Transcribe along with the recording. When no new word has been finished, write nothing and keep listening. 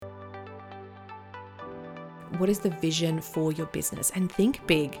what is the vision for your business, and think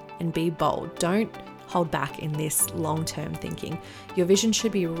big and be bold. Don't hold back in this long-term thinking. Your vision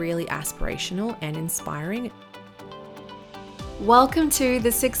should be really aspirational and inspiring. Welcome to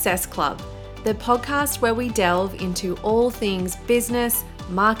the Success Club, the podcast where we delve into all things business,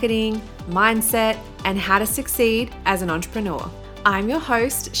 marketing, mindset, and how to succeed as an entrepreneur. I'm your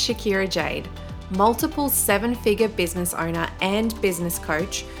host, Shakira Jade, multiple seven-figure business owner and business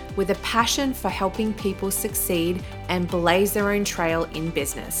coach with a passion for helping people succeed and blaze their own trail in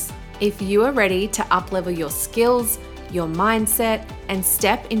business. If you are ready to up-level your skills, your mindset, and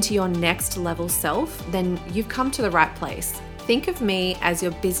step into your next level self, then you've come to the right place. Think of me as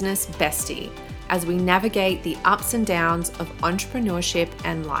your business bestie as we navigate the ups and downs of entrepreneurship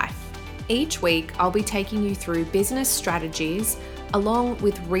and life. Each week, I'll be taking you through business strategies along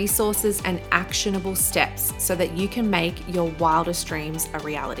with resources and actionable steps so that you can make your wildest dreams a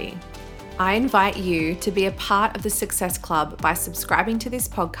reality. I invite you to be a part of the Success Club by subscribing to this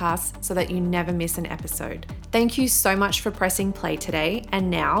podcast so that you never miss an episode. Thank you so much for pressing play today, and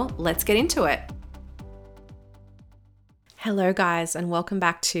now let's get into it. Hello guys, and welcome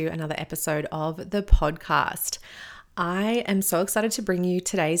back to another episode of the podcast. I am so excited to bring you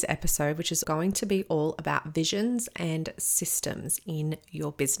today's episode, which is going to be all about visions and systems in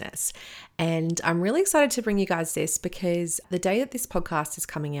your business. And I'm really excited to bring you guys this because the day that this podcast is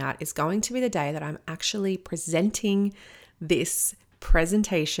coming out is going to be the day that I'm actually presenting this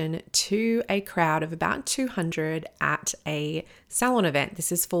presentation to a crowd of about 200 at a salon event.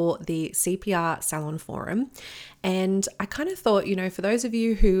 This is for the CPR Salon Forum. And I kind of thought, for those of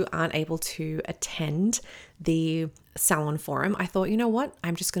you who aren't able to attend the Salon Forum, I thought, what?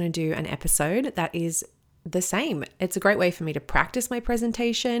 I'm just going to do an episode that is the same. It's a great way for me to practice my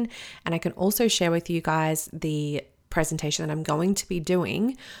presentation. And I can also share with you guys the presentation that I'm going to be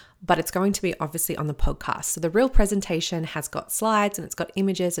doing, but it's going to be obviously on the podcast. So the real presentation has got slides and it's got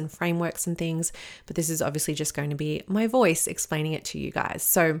images and frameworks and things, but this is obviously just going to be my voice explaining it to you guys.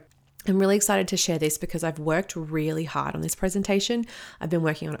 So I'm really excited to share this because I've worked really hard on this presentation. I've been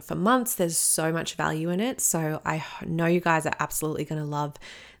working on it for months. There's so much value in it. So I know you guys are absolutely going to love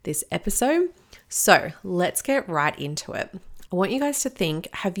this episode. So let's get right into it. I want you guys to think,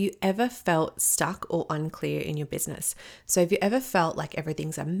 have you ever felt stuck or unclear in your business? So have you ever felt like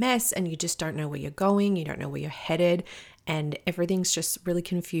everything's a mess and you just don't know where you're going, you don't know where you're headed, and everything's just really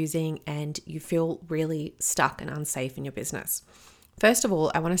confusing and you feel really stuck and unsafe in your business? First of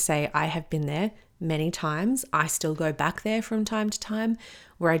all, I want to say I have been there many times. I still go back there from time to time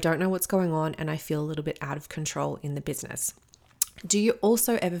where I don't know what's going on and I feel a little bit out of control in the business. Do you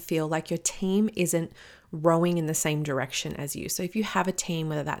also ever feel like your team isn't rowing in the same direction as you? So if you have a team,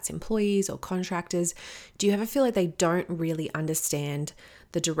 whether that's employees or contractors, do you ever feel like they don't really understand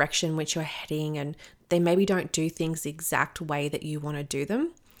the direction which you're heading and they maybe don't do things the exact way that you want to do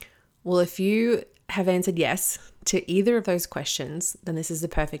them? Well, if you have answered yes to either of those questions, then this is the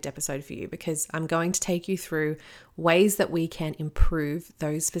perfect episode for you because I'm going to take you through ways that we can improve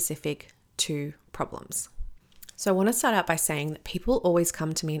those specific two problems. So I want to start out by saying that people always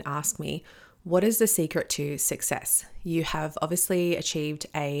come to me and ask me, what is the secret to success? You have obviously achieved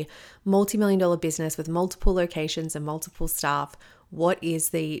a multi-million-dollar business with multiple locations and multiple staff. What is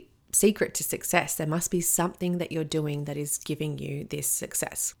the secret to success? There must be something that you're doing that is giving you this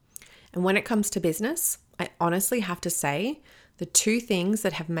success. And when it comes to business, I honestly have to say the two things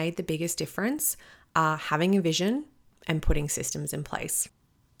that have made the biggest difference are having a vision and putting systems in place.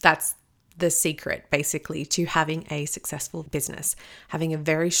 That's the secret, basically, to having a successful business. Having a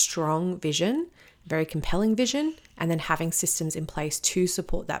very strong vision, very compelling vision, and then having systems in place to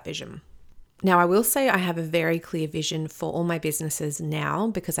support that vision. Now, I will say I have a very clear vision for all my businesses now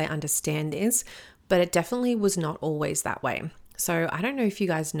because I understand this, but it definitely was not always that way. So I don't know if you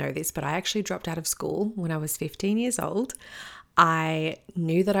guys know this, but I actually dropped out of school when I was 15 years old. I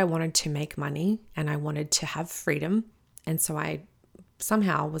knew that I wanted to make money and I wanted to have freedom. And so I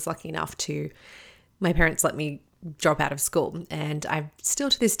somehow was lucky enough my parents let me drop out of school. And I still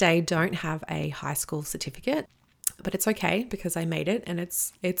to this day don't have a high school certificate, but it's okay because I made it and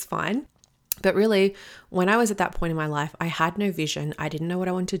it's fine. But really, when I was at that point in my life, I had no vision. I didn't know what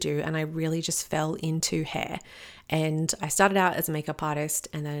I wanted to do. And I really just fell into hair. And I started out as a makeup artist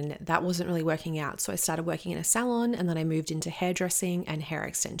and then that wasn't really working out. So I started working in a salon and then I moved into hairdressing and hair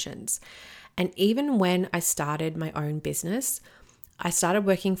extensions. And even when I started my own business, I started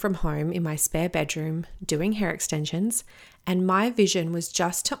working from home in my spare bedroom doing hair extensions, and my vision was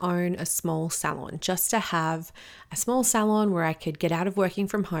just to own a small salon, just to have a small salon where I could get out of working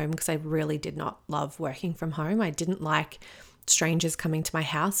from home because I really did not love working from home. I didn't like strangers coming to my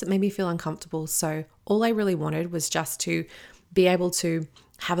house. It made me feel uncomfortable. So all I really wanted was just to be able to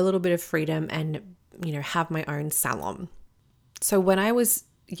have a little bit of freedom and, have my own salon. So when I was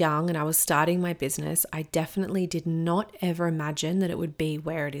young and I was starting my business, I definitely did not ever imagine that it would be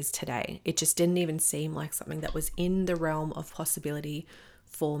where it is today. It just didn't even seem like something that was in the realm of possibility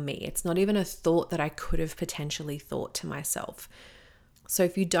for me. It's not even a thought that I could have potentially thought to myself. So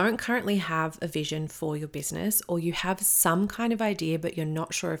if you don't currently have a vision for your business, or you have some kind of idea, but you're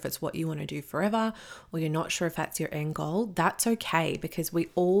not sure if it's what you want to do forever, or you're not sure if that's your end goal, that's okay, because we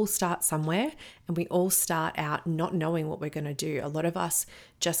all start somewhere and we all start out not knowing what we're going to do. A lot of us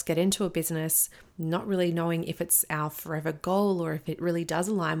just get into a business not really knowing if it's our forever goal or if it really does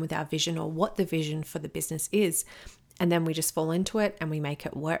align with our vision or what the vision for the business is. And then we just fall into it and we make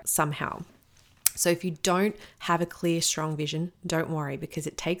it work somehow. So if you don't have a clear, strong vision, don't worry, because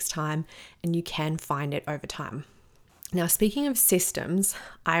it takes time and you can find it over time. Now, speaking of systems,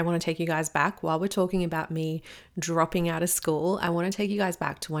 I want to take you guys back while we're talking about me dropping out of school. I want to take you guys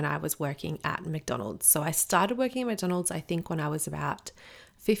back to when I was working at McDonald's. So I started working at McDonald's, I think, when I was about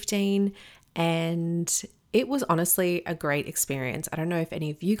 15, and it was honestly a great experience. I don't know if any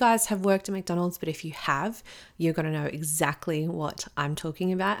of you guys have worked at McDonald's, but if you have, you're going to know exactly what I'm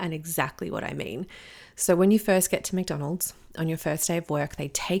talking about and exactly what I mean. So when you first get to McDonald's on your first day of work, they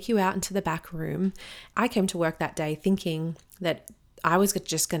take you out into the back room. I came to work that day thinking that I was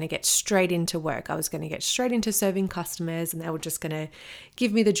just going to get straight into work. I was going to get straight into serving customers and they were just going to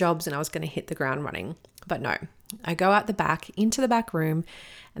give me the jobs and I was going to hit the ground running. But no, I go out the back into the back room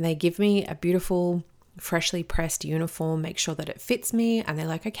and they give me a beautiful freshly pressed uniform, make sure that it fits me. And they're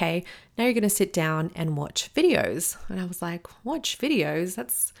like, okay, now you're going to sit down and watch videos. And I was like, watch videos?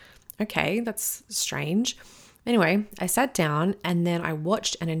 That's okay. That's strange. Anyway, I sat down and then I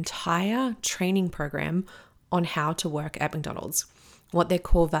watched an entire training program on how to work at McDonald's, what their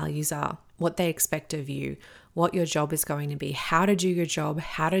core values are, what they expect of you, what your job is going to be, how to do your job,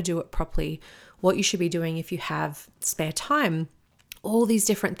 how to do it properly, what you should be doing if you have spare time. All these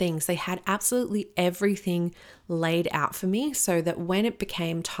different things. They had absolutely everything laid out for me so that when it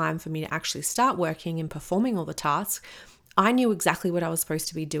became time for me to actually start working and performing all the tasks, I knew exactly what I was supposed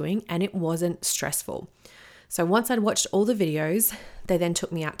to be doing and it wasn't stressful. So once I'd watched all the videos, they then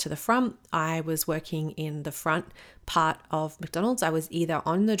took me out to the front. I was working in the front part of McDonald's. I was either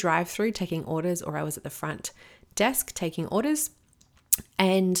on the drive-through taking orders or I was at the front desk taking orders.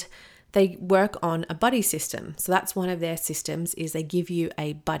 And they work on a buddy system. So that's one of their systems, is they give you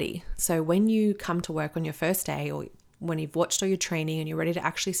a buddy. So when you come to work on your first day or when you've watched all your training and you're ready to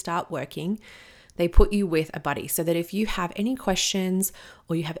actually start working, they put you with a buddy so that if you have any questions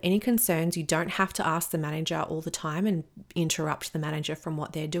or you have any concerns, you don't have to ask the manager all the time and interrupt the manager from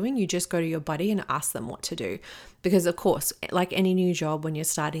what they're doing. You just go to your buddy and ask them what to do. Because of course, like any new job, when you're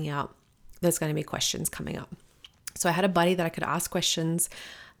starting out, there's going to be questions coming up. So I had a buddy that I could ask questions.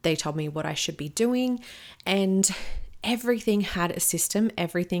 They told me what I should be doing, and everything had a system,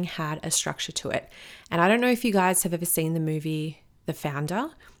 everything had a structure to it. And I don't know if you guys have ever seen the movie The Founder,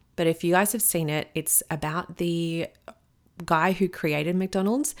 but if you guys have seen it, it's about the guy who created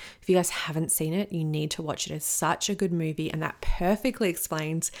McDonald's. If you guys haven't seen it, you need to watch it. It's such a good movie, and that perfectly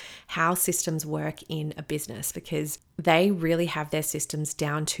explains how systems work in a business, because they really have their systems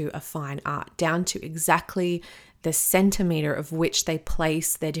down to a fine art, down to exactly the centimeter of which they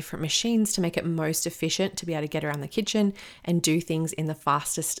place their different machines to make it most efficient to be able to get around the kitchen and do things in the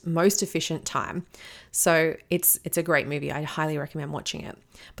fastest, most efficient time. So it's a great movie. I highly recommend watching it.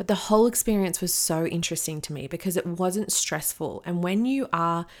 But the whole experience was so interesting to me because it wasn't stressful. And when you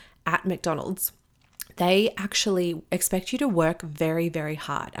are at McDonald's, they actually expect you to work very, very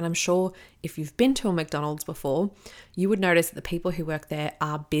hard. And I'm sure if you've been to a McDonald's before, you would notice that the people who work there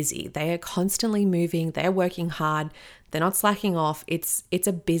are busy. They are constantly moving. They're working hard. They're not slacking off. It's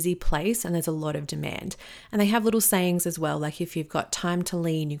a busy place and there's a lot of demand. And they have little sayings as well, like if you've got time to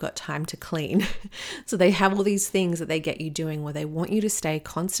lean, you've got time to clean. So they have all these things that they get you doing where they want you to stay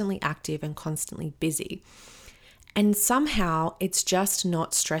constantly active and constantly busy. And somehow it's just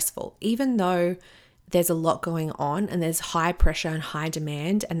not stressful, even though there's a lot going on and there's high pressure and high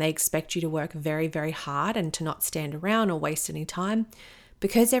demand and they expect you to work very, very hard and to not stand around or waste any time.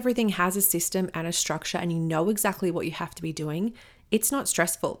 Because everything has a system and a structure and you know exactly what you have to be doing, it's not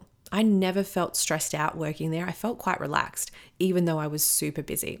stressful. I never felt stressed out working there. I felt quite relaxed, even though I was super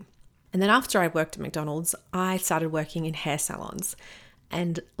busy. And then after I worked at McDonald's, I started working in hair salons.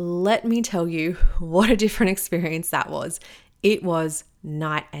 And let me tell you what a different experience that was. It was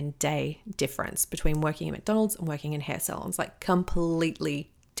night and day difference between working at McDonald's and working in hair salons, like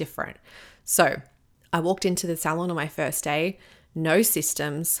completely different. So I walked into the salon on my first day, no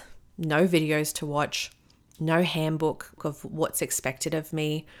systems, no videos to watch, no handbook of what's expected of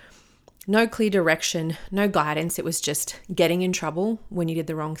me, no clear direction, no guidance. It was just getting in trouble when you did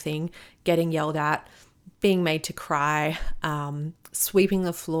the wrong thing, getting yelled at, being made to cry, sweeping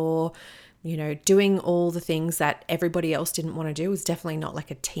the floor, doing all the things that everybody else didn't want to do. It was definitely not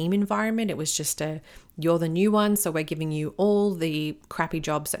like a team environment. It was just you're the new one, so we're giving you all the crappy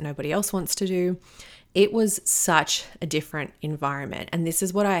jobs that nobody else wants to do. It was such a different environment. And this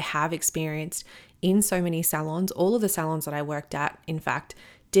is what I have experienced in so many salons. All of the salons that I worked at, in fact,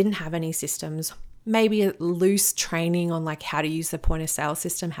 didn't have any systems, maybe a loose training on like how to use the point of sale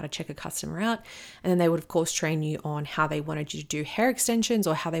system, how to check a customer out. And then they would of course train you on how they wanted you to do hair extensions,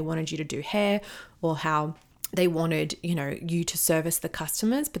 or how they wanted you to do hair, or how they wanted, you to service the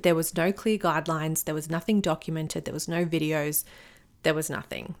customers. But there was no clear guidelines. There was nothing documented. There was no videos. There was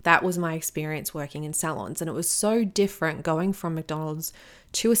nothing. That was my experience working in salons. And it was so different going from McDonald's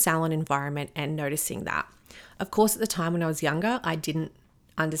to a salon environment and noticing that. Of course, at the time when I was younger, I didn't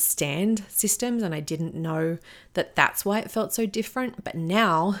understand systems and I didn't know that that's why it felt so different. But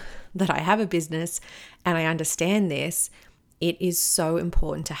now that I have a business and I understand this, it is so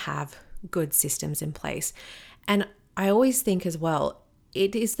important to have good systems in place. And I always think as well,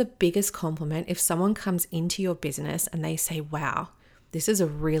 it is the biggest compliment if someone comes into your business and they say, wow, this is a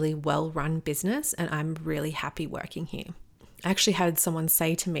really well-run business and I'm really happy working here. I actually had someone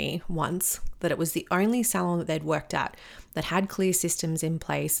say to me once that it was the only salon that they'd worked at that had clear systems in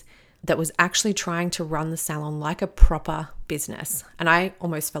place, that was actually trying to run the salon like a proper business. And I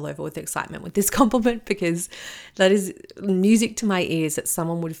almost fell over with excitement with this compliment, because that is music to my ears that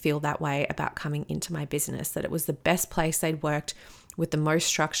someone would feel that way about coming into my business, that it was the best place they'd worked with the most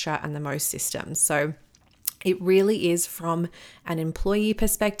structure and the most systems. So it really is from an employee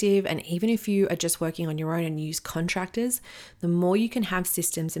perspective. And even if you are just working on your own and use contractors, the more you can have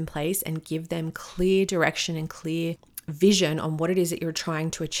systems in place and give them clear direction and clear vision on what it is that you're trying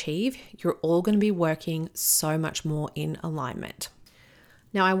to achieve, you're all going to be working so much more in alignment.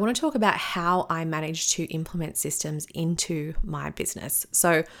 Now, I want to talk about how I managed to implement systems into my business.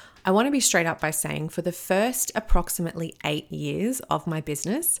 So I want to be straight up by saying for the first approximately 8 years of my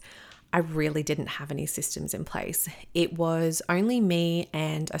business, I really didn't have any systems in place. It was only me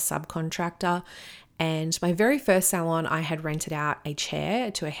and a subcontractor. And my very first salon, I had rented out a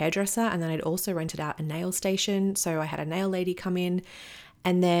chair to a hairdresser, and then I'd also rented out a nail station. So I had a nail lady come in.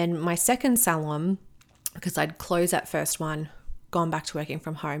 And then my second salon, because I'd closed that first one, gone back to working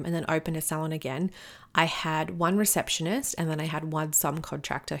from home, and then opened a salon again, I had one receptionist and then I had one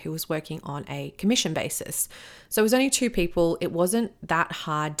subcontractor who was working on a commission basis. So it was only 2 people. It wasn't that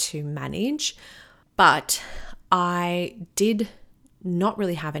hard to manage, but I did not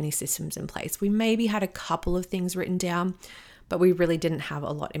really have any systems in place. We maybe had a couple of things written down, but we really didn't have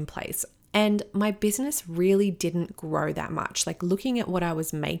a lot in place. And my business really didn't grow that much. Like, looking at what I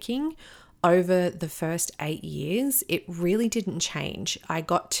was making over the first 8 years, it really didn't change. I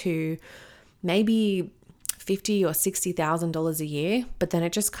got to maybe $50,000 or $60,000 a year, but then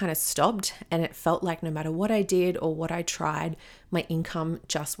it just kind of stopped, and it felt like no matter what I did or what I tried, my income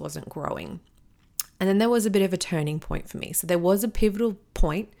just wasn't growing. And then there was a bit of a turning point for me. So there was a pivotal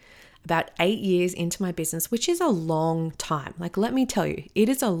point about 8 years into my business, which is a long time. Like, let me tell you, it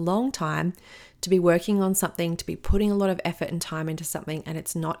is a long time to be working on something, to be putting a lot of effort and time into something, and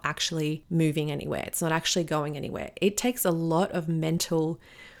it's not actually moving anywhere. It's not actually going anywhere. It takes a lot of mental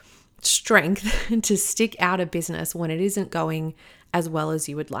strength to stick out a business when it isn't going as well as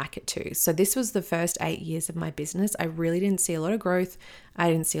you would like it to. So this was the first 8 years of my business. I really didn't see a lot of growth. I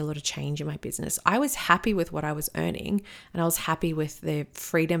didn't see a lot of change in my business. I was happy with what I was earning, and I was happy with the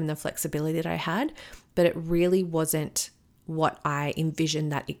freedom and the flexibility that I had, but it really wasn't what I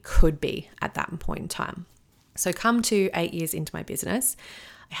envisioned that it could be at that point in time. So come to 8 years into my business,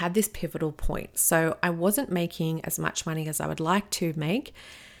 I had this pivotal point. So I wasn't making as much money as I would like to make.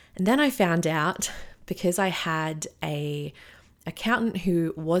 And then I found out, because I had a accountant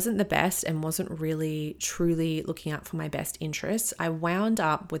who wasn't the best and wasn't really truly looking out for my best interests, I wound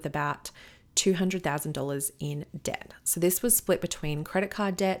up with about $200,000 in debt. So this was split between credit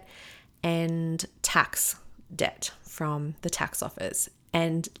card debt and tax debt from the tax office.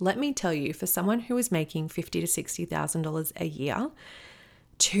 And let me tell you, for someone who is making $50,000 to $60,000 a year,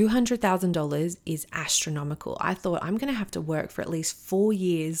 $200,000 is astronomical. I thought, I'm going to have to work for at least 4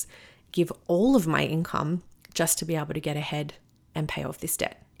 years, give all of my income just to be able to get ahead and pay off this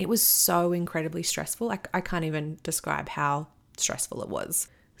debt. It was so incredibly stressful. I can't even describe how stressful it was.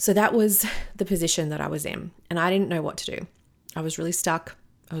 So that was the position that I was in, and I didn't know what to do. I was really stuck.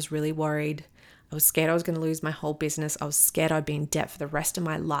 I was really worried. I was scared I was going to lose my whole business. I was scared I'd be in debt for the rest of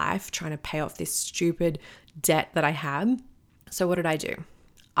my life trying to pay off this stupid debt that I had. So what did I do?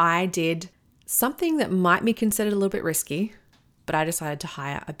 I did something that might be considered a little bit risky, but I decided to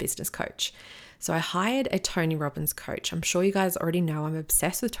hire a business coach. So I hired a Tony Robbins coach. I'm sure you guys already know I'm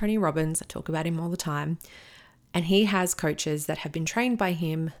obsessed with Tony Robbins. I talk about him all the time. And he has coaches that have been trained by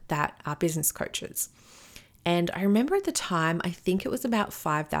him that are business coaches. And I remember at the time, I think it was about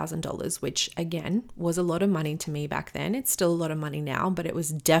 $5,000, which again was a lot of money to me back then. It's still a lot of money now, but it was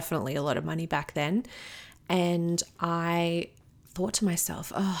definitely a lot of money back then. And I thought to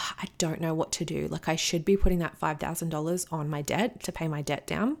myself, oh, I don't know what to do. Like I should be putting that $5,000 on my debt to pay my debt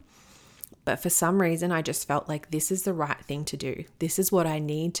down. But for some reason, I just felt like this is the right thing to do. This is what I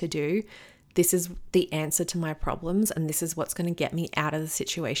need to do. This is the answer to my problems. And this is what's going to get me out of the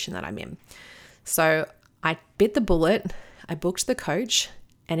situation that I'm in. So I bit the bullet. I booked the coach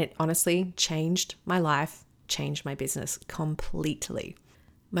and it honestly changed my life, changed my business completely.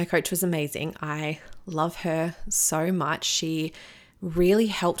 My coach was amazing. I love her so much. She really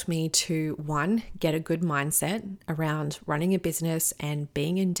helped me to, one, get a good mindset around running a business and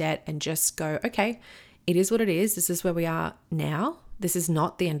being in debt and just go, okay, it is what it is. This is where we are now. This is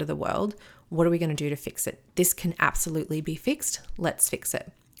not the end of the world. What are we going to do to fix it? This can absolutely be fixed. Let's fix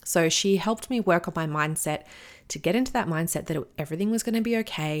it. So she helped me work on my mindset to get into that mindset that everything was going to be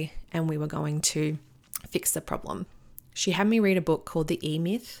okay and we were going to fix the problem. She had me read a book called The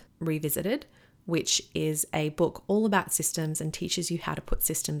E-Myth Revisited, which is a book all about systems and teaches you how to put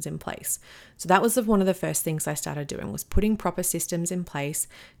systems in place. So that was one of the first things I started doing, was putting proper systems in place,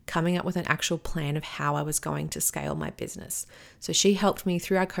 coming up with an actual plan of how I was going to scale my business. So she helped me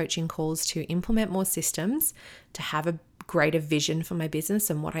through our coaching calls to implement more systems, to have a greater vision for my business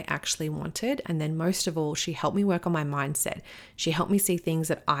and what I actually wanted. And then most of all, she helped me work on my mindset. She helped me see things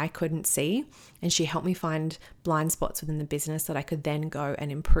that I couldn't see, and she helped me find blind spots within the business that I could then go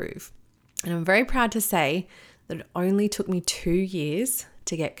and improve. And I'm very proud to say that it only took me 2 years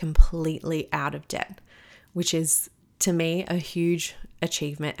to get completely out of debt, which is to me a huge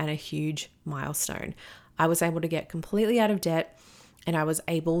achievement and a huge milestone. I was able to get completely out of debt and I was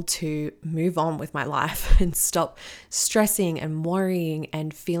able to move on with my life and stop stressing and worrying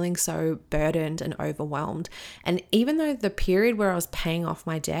and feeling so burdened and overwhelmed. And even though the period where I was paying off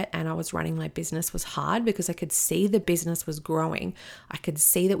my debt and I was running my business was hard, because I could see the business was growing, I could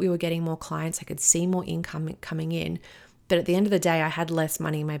see that we were getting more clients, I could see more income coming in. But at the end of the day, I had less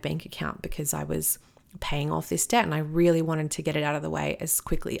money in my bank account because I was paying off this debt and I really wanted to get it out of the way as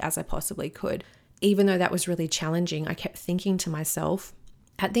quickly as I possibly could. Even though that was really challenging, I kept thinking to myself,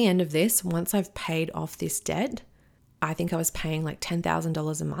 at the end of this, once I've paid off this debt, I think I was paying like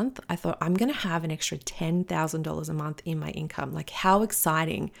 $10,000 a month. I thought I'm going to have an extra $10,000 a month in my income. Like, how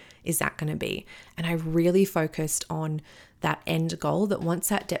exciting is that going to be? And I really focused on that end goal, that once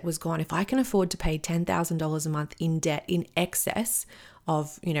that debt was gone, if I can afford to pay $10,000 a month in debt in excess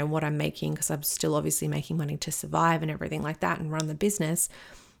of, what I'm making, because I'm still obviously making money to survive and everything like that and run the business,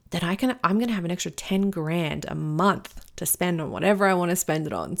 then I'm going to have an extra 10 grand a month to spend on whatever I want to spend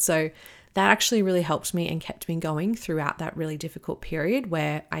it on. So that actually really helped me and kept me going throughout that really difficult period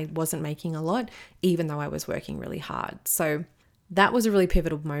where I wasn't making a lot, even though I was working really hard. So that was a really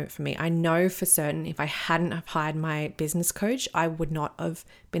pivotal moment for me. I know for certain if I hadn't have hired my business coach, I would not have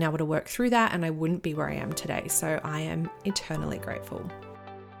been able to work through that and I wouldn't be where I am today. So I am eternally grateful.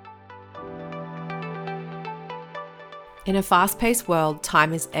 In a fast-paced world,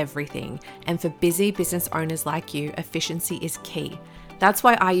 time is everything, and for busy business owners like you, efficiency is key. That's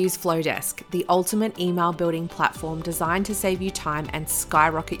why I use Flowdesk, the ultimate email building platform designed to save you time and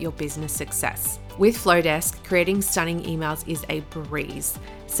skyrocket your business success. With Flowdesk, creating stunning emails is a breeze.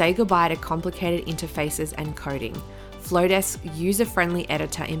 Say goodbye to complicated interfaces and coding. Flowdesk's user-friendly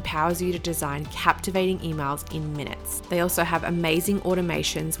editor empowers you to design captivating emails in minutes. They also have amazing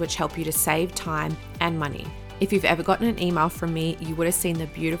automations which help you to save time and money. If you've ever gotten an email from me, you would have seen the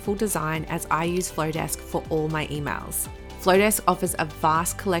beautiful design as I use Flowdesk for all my emails. Flowdesk offers a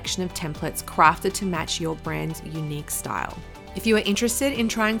vast collection of templates crafted to match your brand's unique style. If you are interested in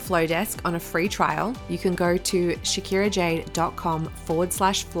trying Flowdesk on a free trial, you can go to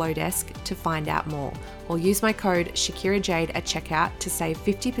shakirajade.com/Flowdesk to find out more, or use my code ShakiraJade at checkout to save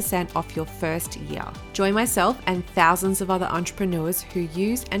 50% off your first year. Join myself and thousands of other entrepreneurs who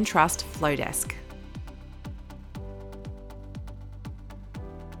use and trust Flowdesk.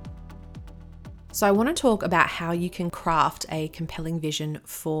 So I want to talk about how you can craft a compelling vision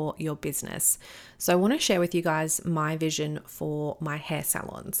for your business. So I want to share with you guys my vision for my hair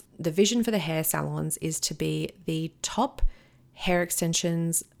salons. The vision for the hair salons is to be the top hair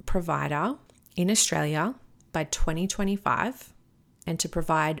extensions provider in Australia by 2025 and to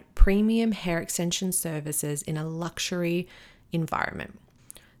provide premium hair extension services in a luxury environment.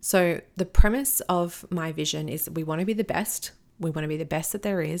 So the premise of my vision is that we want to be the best. We want to be the best that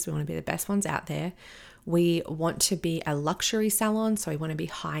there is. We want to be the best ones out there. We want to be a luxury salon, so we want to be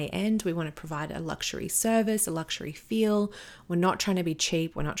high end. We want to provide a luxury service, a luxury feel. We're not trying to be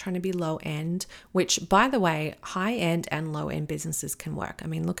cheap. We're not trying to be low end, which, by the way, high end and low end businesses can work. I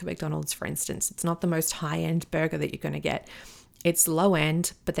mean, look at McDonald's, for instance. It's not the most high end burger that you're going to get. It's low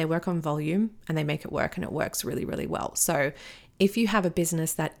end, but they work on volume and they make it work, and it works really, really well. So if you have a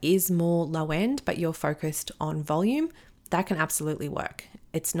business that is more low end, but you're focused on volume, that can absolutely work.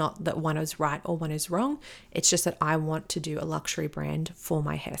 It's not that one is right or one is wrong. It's just that I want to do a luxury brand for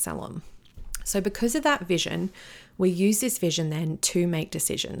my hair salon. So because of that vision, we use this vision then to make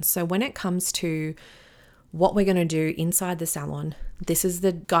decisions. So when it comes to what we're going to do inside the salon, this is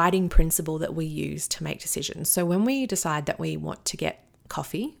the guiding principle that we use to make decisions. So when we decide that we want to get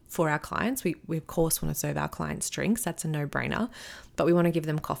coffee for our clients, we of course want to serve our clients drinks. That's a no-brainer, but we want to give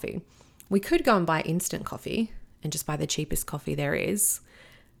them coffee. We could go and buy instant coffee and just buy the cheapest coffee there is,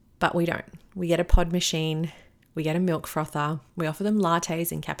 but we don't. We get a pod machine, we get a milk frother, we offer them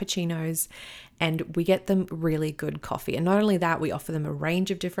lattes and cappuccinos, and we get them really good coffee. And not only that, we offer them a range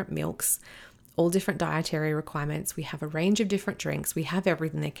of different milks, all different dietary requirements. We have a range of different drinks. We have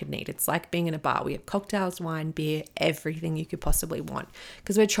everything they could need. It's like being in a bar. We have cocktails, wine, beer, everything you could possibly want,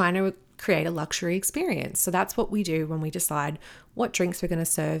 because we're trying to create a luxury experience. So that's what we do when we decide what drinks we're going to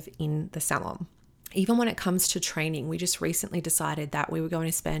serve in the salon. Even when it comes to training, we just recently decided that we were going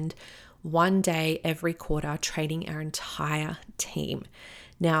to spend one day every quarter training our entire team.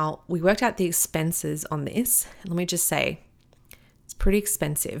 Now, we worked out the expenses on this. And let me just say, it's pretty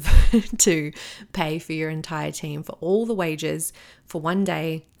expensive to pay for your entire team for all the wages for one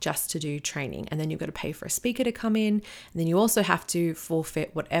day just to do training. And then you've got to pay for a speaker to come in. And then you also have to forfeit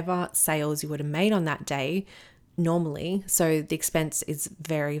whatever sales you would have made on that day normally. So the expense is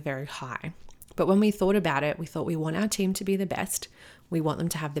very, very high. But when we thought about it, we thought we want our team to be the best. We want them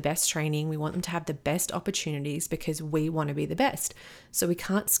to have the best training. We want them to have the best opportunities because we want to be the best. So we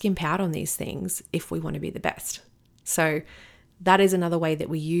can't skimp out on these things if we want to be the best. So that is another way that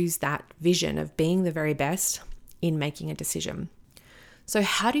we use that vision of being the very best in making a decision. So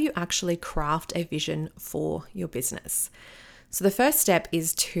how do you actually craft a vision for your business? So the first step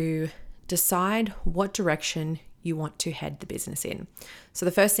is to decide what direction you want to head the business in. So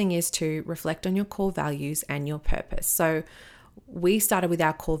the first thing is to reflect on your core values and your purpose. So we started with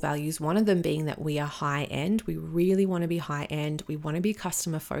our core values, one of them being that we are high end. We really want to be high end. We want to be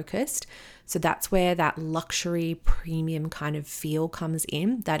customer focused. So that's where that luxury premium kind of feel comes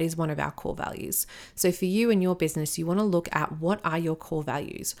in. That is one of our core values. So for you and your business, you want to look at what are your core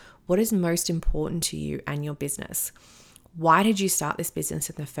values? What is most important to you and your business? Why did you start this business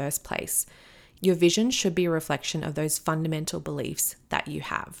in the first place? Your vision should be a reflection of those fundamental beliefs that you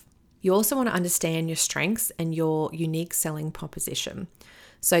have. You also want to understand your strengths and your unique selling proposition.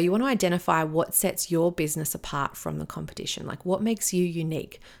 So you want to identify what sets your business apart from the competition. Like, what makes you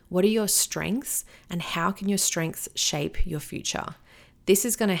unique? What are your strengths, and how can your strengths shape your future? This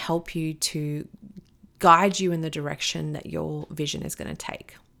is going to help you to guide you in the direction that your vision is going to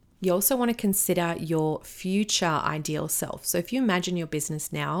take. You also want to consider your future ideal self. So if you imagine your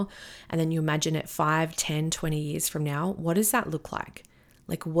business now and then you imagine it 5, 10, 20 years from now, what does that look like?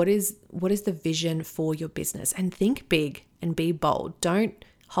 Like, what is the vision for your business? And think big and be bold. Don't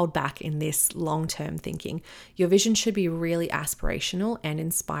hold back in this long-term thinking. Your vision should be really aspirational and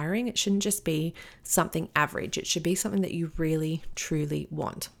inspiring. It shouldn't just be something average. It should be something that you really, truly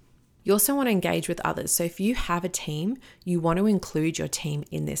want. You also want to engage with others. So if you have a team, you want to include your team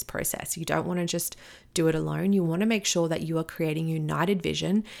in this process. You don't want to just do it alone. You want to make sure that you are creating a united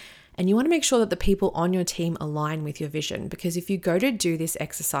vision, and you want to make sure that the people on your team align with your vision. Because if you go to do this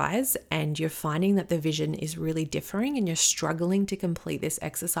exercise and you're finding that the vision is really differing and you're struggling to complete this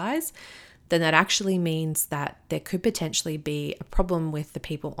exercise, then that actually means that there could potentially be a problem with the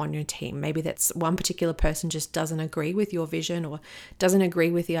people on your team. Maybe that's one particular person just doesn't agree with your vision or doesn't agree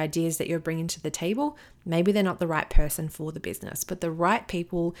with the ideas that you're bringing to the table. Maybe they're not the right person for the business, but the right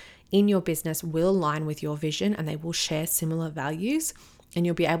people in your business will align with your vision and they will share similar values, and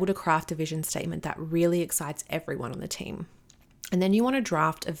you'll be able to craft a vision statement that really excites everyone on the team. And then you want to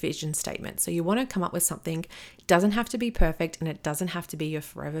draft a vision statement. So you want to come up with something. It doesn't have to be perfect and it doesn't have to be your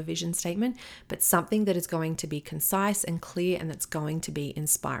forever vision statement, but something that is going to be concise and clear and that's going to be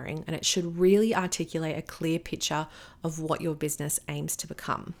inspiring. And it should really articulate a clear picture of what your business aims to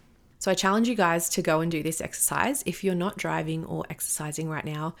become. So I challenge you guys to go and do this exercise. If you're not driving or exercising right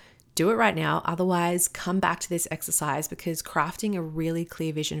now, do it right now. Otherwise, come back to this exercise because crafting a really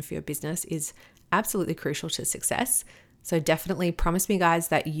clear vision for your business is absolutely crucial to success. So definitely promise me, guys,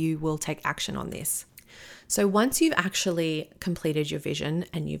 that you will take action on this. So once you've actually completed your vision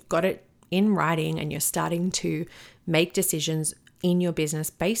and you've got it in writing and you're starting to make decisions in your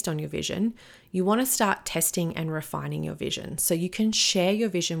business based on your vision, you want to start testing and refining your vision. So you can share your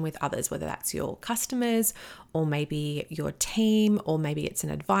vision with others, whether that's your customers or maybe your team, or maybe it's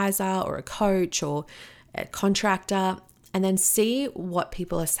an advisor or a coach or a contractor, and then see what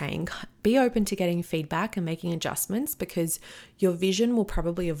people are saying. Be open to getting feedback and making adjustments because your vision will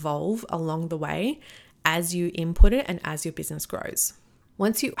probably evolve along the way as you input it and as your business grows.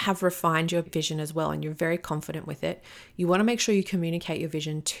 Once you have refined your vision as well and you're very confident with it, you want to make sure you communicate your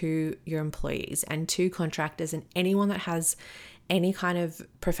vision to your employees and to contractors and anyone that has any kind of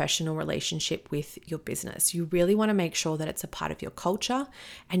professional relationship with your business. You really want to make sure that it's a part of your culture,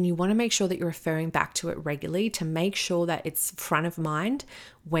 and you want to make sure that you're referring back to it regularly to make sure that it's front of mind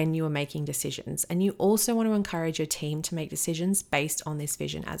when you are making decisions. And you also want to encourage your team to make decisions based on this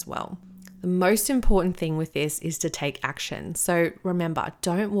vision as well. The most important thing with this is to take action. So remember,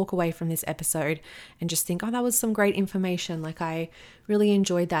 don't walk away from this episode and just think, oh, that was some great information. Like, I really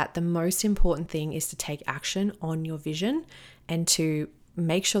enjoyed that. The most important thing is to take action on your vision and to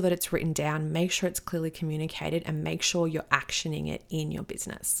make sure that it's written down, make sure it's clearly communicated, and make sure you're actioning it in your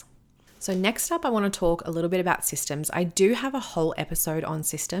business. So next up, I want to talk a little bit about systems. I do have a whole episode on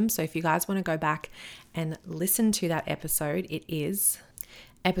systems. So if you guys want to go back and listen to that episode, it is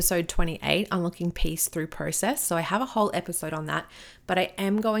episode 28, Unlocking Peace Through Process. So I have a whole episode on that, but I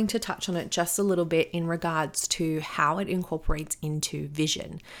am going to touch on it just a little bit in regards to how it incorporates into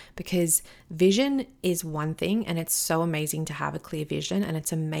vision, because vision is one thing and it's so amazing to have a clear vision and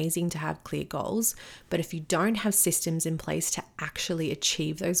it's amazing to have clear goals. But if you don't have systems in place to actually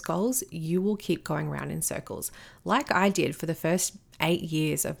achieve those goals, you will keep going around in circles, like I did for the first 8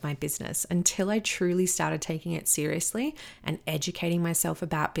 years of my business, until I truly started taking it seriously and educating myself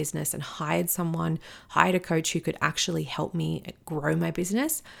about business and hired a coach who could actually help me grow my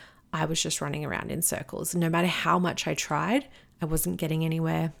business. I was just running around in circles. No matter how much I tried, I wasn't getting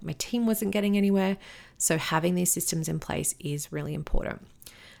anywhere. My team wasn't getting anywhere. So having these systems in place is really important.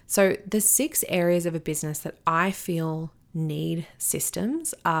 So the 6 areas of a business that I feel need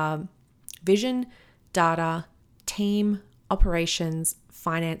systems are vision, data, team, operations,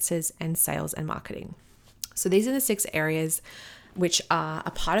 finances, and sales and marketing. So these are the 6 areas which are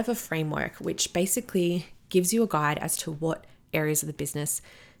a part of a framework which basically gives you a guide as to what areas of the business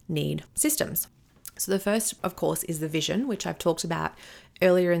need systems. So the first, of course, is the vision, which I've talked about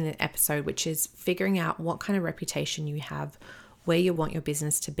earlier in the episode, which is figuring out what kind of reputation you have, where you want your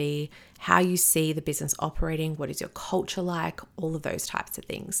business to be, how you see the business operating, what is your culture like, all of those types of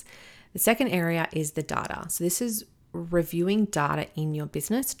things. The second area is the data. So this is reviewing data in your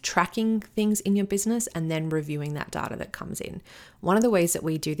business, tracking things in your business, and then reviewing that data that comes in. One of the ways that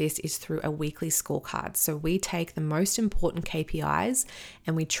we do this is through a weekly scorecard. So we take the most important KPIs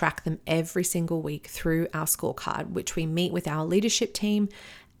and we track them every single week through our scorecard, which we meet with our leadership team,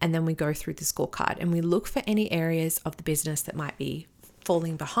 and then we go through the scorecard and we look for any areas of the business that might be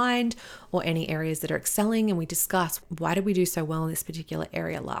falling behind or any areas that are excelling, and we discuss, why did we do so well in this particular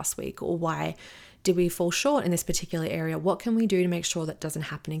area last week, or why did we fall short in this particular area? What can we do to make sure that doesn't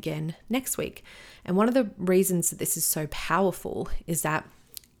happen again next week? And one of the reasons that this is so powerful is that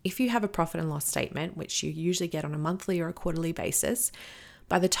if you have a profit and loss statement, which you usually get on a monthly or a quarterly basis,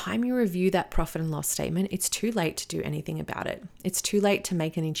 by the time you review that profit and loss statement, it's too late to do anything about it. It's too late to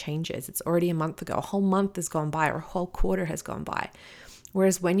make any changes. It's already a month ago. A whole month has gone by or a whole quarter has gone by.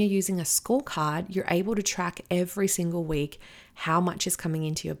 Whereas when you're using a scorecard, you're able to track every single week how much is coming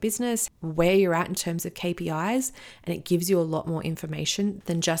into your business, where you're at in terms of KPIs, and it gives you a lot more information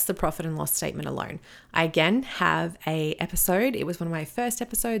than just the profit and loss statement alone. I again have a episode. It was one of my first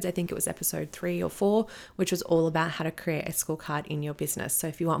episodes. I think it was episode 3 or 4, which was all about how to create a scorecard in your business. So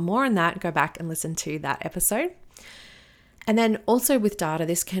if you want more on that, go back and listen to that episode. And then also with data,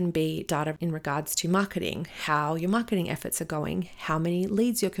 this can be data in regards to marketing, how your marketing efforts are going, how many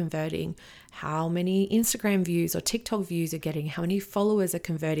leads you're converting, how many Instagram views or TikTok views you're getting, how many followers are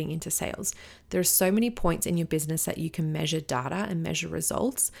converting into sales. There are so many points in your business that you can measure data and measure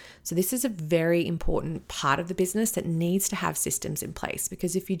results. So this is a very important part of the business that needs to have systems in place,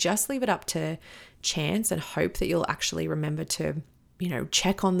 because if you just leave it up to chance and hope that you'll actually remember to,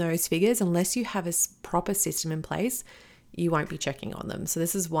 check on those figures, unless you have a proper system in place, you won't be checking on them. So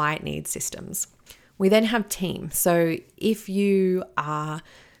this is why it needs systems. We then have team. So if you are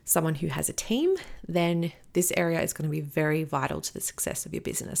someone who has a team, then This area is going to be very vital to the success of your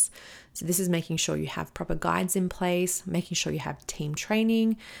business. So this is making sure you have proper guides in place, making sure you have team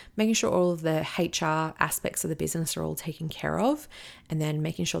training, making sure all of the HR aspects of the business are all taken care of, and then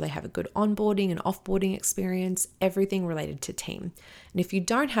making sure they have a good onboarding and offboarding experience, everything related to team. And if you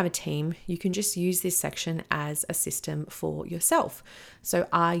don't have a team, you can just use this section as a system for yourself. So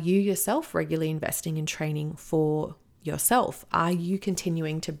are you yourself regularly investing in training for yourself? Are you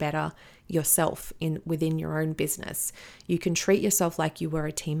continuing to better yourself within your own business? You can treat yourself like you were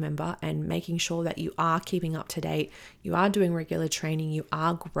a team member and making sure that you are keeping up to date, you are doing regular training, you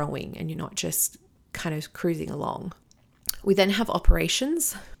are growing, and you're not just kind of cruising along. We then have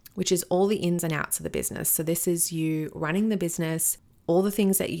operations, which is all the ins and outs of the business. So this is you running the business, all the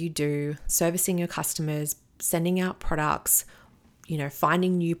things that you do, servicing your customers, sending out products,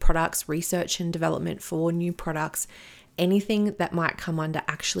 finding new products, research and development for new products, anything that might come under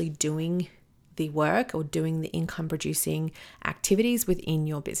actually doing the work or doing the income producing activities within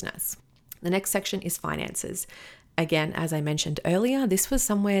your business. The next section is finances. Again, as I mentioned earlier, this was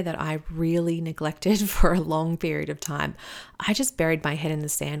somewhere that I really neglected for a long period of time. I just buried my head in the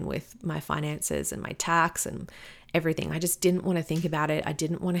sand with my finances and my tax and everything. I just didn't want to think about it. I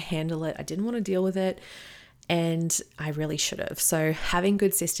didn't want to handle it. I didn't want to deal with it. And I really should have. So having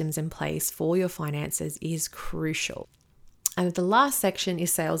good systems in place for your finances is crucial. And the last section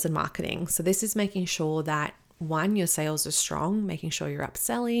is sales and marketing. So this is making sure that one, your sales are strong, making sure you're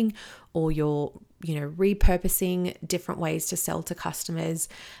upselling or you're, repurposing different ways to sell to customers,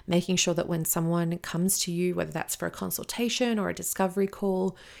 making sure that when someone comes to you, whether that's for a consultation or a discovery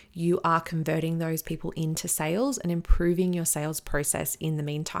call, you are converting those people into sales and improving your sales process in the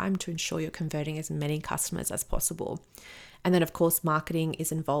meantime to ensure you're converting as many customers as possible. And then, of course, marketing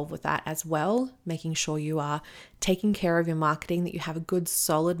is involved with that as well, making sure you are taking care of your marketing, that you have a good,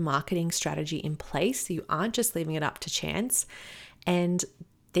 solid marketing strategy in place, so you aren't just leaving it up to chance. And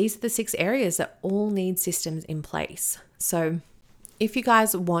these are the 6 areas that all need systems in place. So if you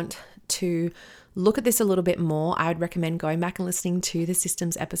guys want to look at this a little bit more, I would recommend going back and listening to the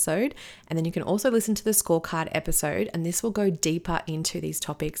systems episode. And then you can also listen to the scorecard episode, and this will go deeper into these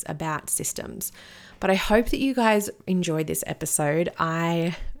topics about systems. But I hope that you guys enjoyed this episode.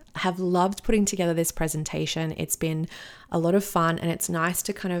 I have loved putting together this presentation. It's been a lot of fun, and it's nice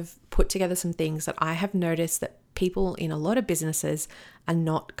to kind of put together some things that I have noticed that people in a lot of businesses are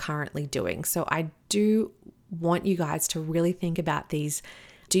not currently doing. So I do want you guys to really think about these.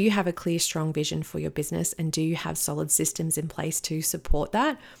 Do you have a clear, strong vision for your business? And do you have solid systems in place to support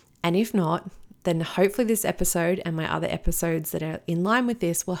that? And if not, then hopefully this episode and my other episodes that are in line with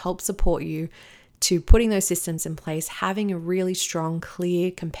this will help support you to putting those systems in place, having a really strong,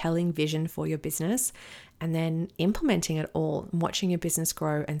 clear, compelling vision for your business, and then implementing it all and watching your business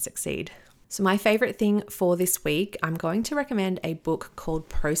grow and succeed. So my favorite thing for this week, I'm going to recommend a book called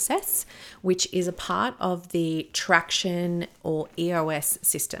Process, which is a part of the Traction or EOS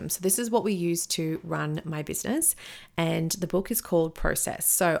system. So this is what we use to run my business, and the book is called Process.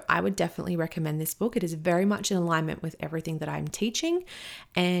 So I would definitely recommend this book. It is very much in alignment with everything that I'm teaching,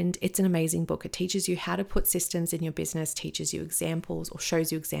 and it's an amazing book. It teaches you how to put systems in your business, teaches you examples or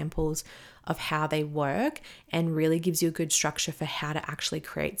shows you examples of how they work, and really gives you a good structure for how to actually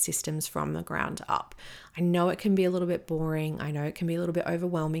create systems from the ground up. I know it can be a little bit boring. I know it can be a little bit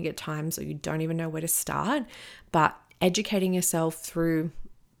overwhelming at times, or you don't even know where to start, but educating yourself through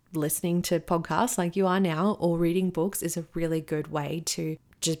listening to podcasts like you are now or reading books is a really good way to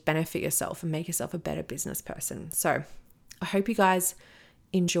just benefit yourself and make yourself a better business person. So I hope you guys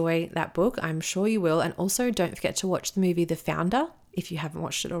enjoy that book. I'm sure you will. And also don't forget to watch the movie The Founder if you haven't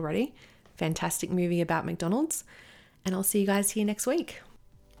watched it already. Fantastic movie about McDonald's. And I'll see you guys here next week.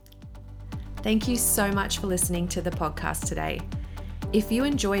 Thank you so much for listening to the podcast today. If you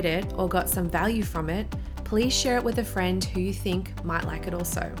enjoyed it or got some value from it, please share it with a friend who you think might like it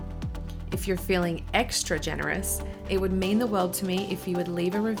also. If you're feeling extra generous, it would mean the world to me if you would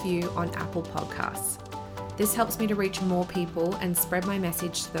leave a review on Apple Podcasts. This helps me to reach more people and spread my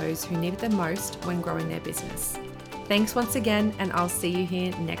message to those who need it the most when growing their business. Thanks once again, and I'll see you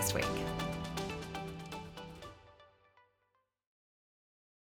here next week.